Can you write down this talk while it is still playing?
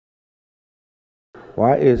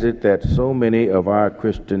Why is it that so many of our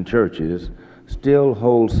Christian churches still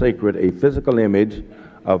hold sacred a physical image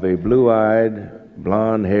of a blue-eyed,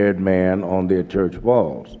 blonde-haired man on their church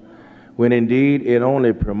walls, when indeed it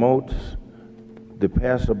only promotes the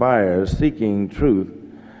passerbyers seeking truth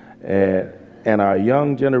and our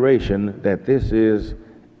young generation that this is,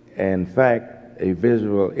 in fact, a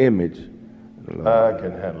visual image? I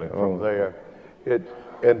can handle it from there.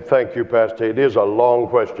 And thank you, Pastor. It is a long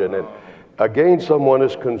question. And again, someone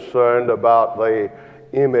is concerned about the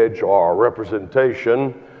image or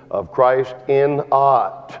representation of Christ in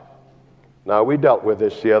art. Now, we dealt with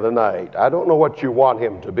this the other night. I don't know what you want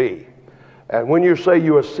him to be. And when you say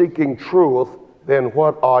you are seeking truth, then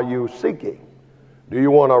what are you seeking? Do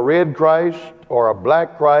you want a red Christ or a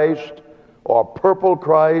black Christ or a purple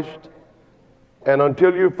Christ? And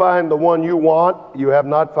until you find the one you want, you have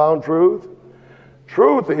not found truth.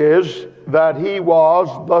 Truth is that he was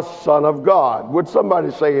the Son of God. Would somebody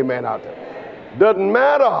say amen out there? Doesn't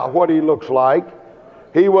matter what he looks like.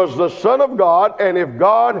 He was the Son of God, and if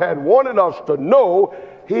God had wanted us to know,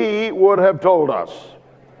 he would have told us.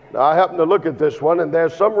 Now, I happen to look at this one, and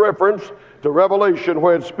there's some reference to Revelation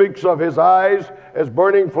where it speaks of his eyes as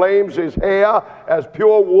burning flames, his hair as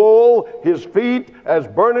pure wool, his feet as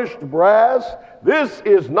burnished brass. This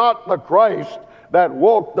is not the Christ that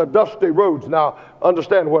walked the dusty roads. Now,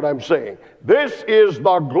 understand what I'm saying. This is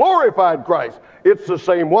the glorified Christ. It's the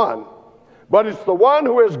same one, but it's the one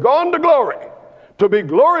who has gone to glory to be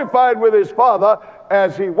glorified with his Father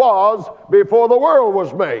as he was before the world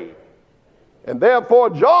was made. And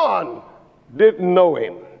therefore, John didn't know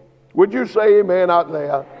him. Would you say amen out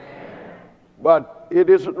there? But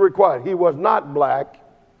it isn't required. He was not black.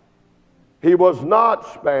 He was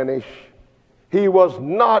not Spanish. He was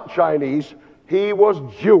not Chinese. He was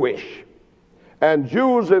Jewish. And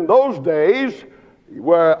Jews in those days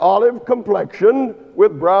were olive complexion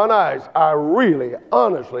with brown eyes. I really,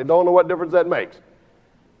 honestly don't know what difference that makes.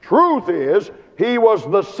 Truth is, he was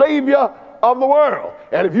the Savior of the world.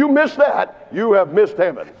 And if you miss that, you have missed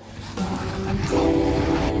heaven.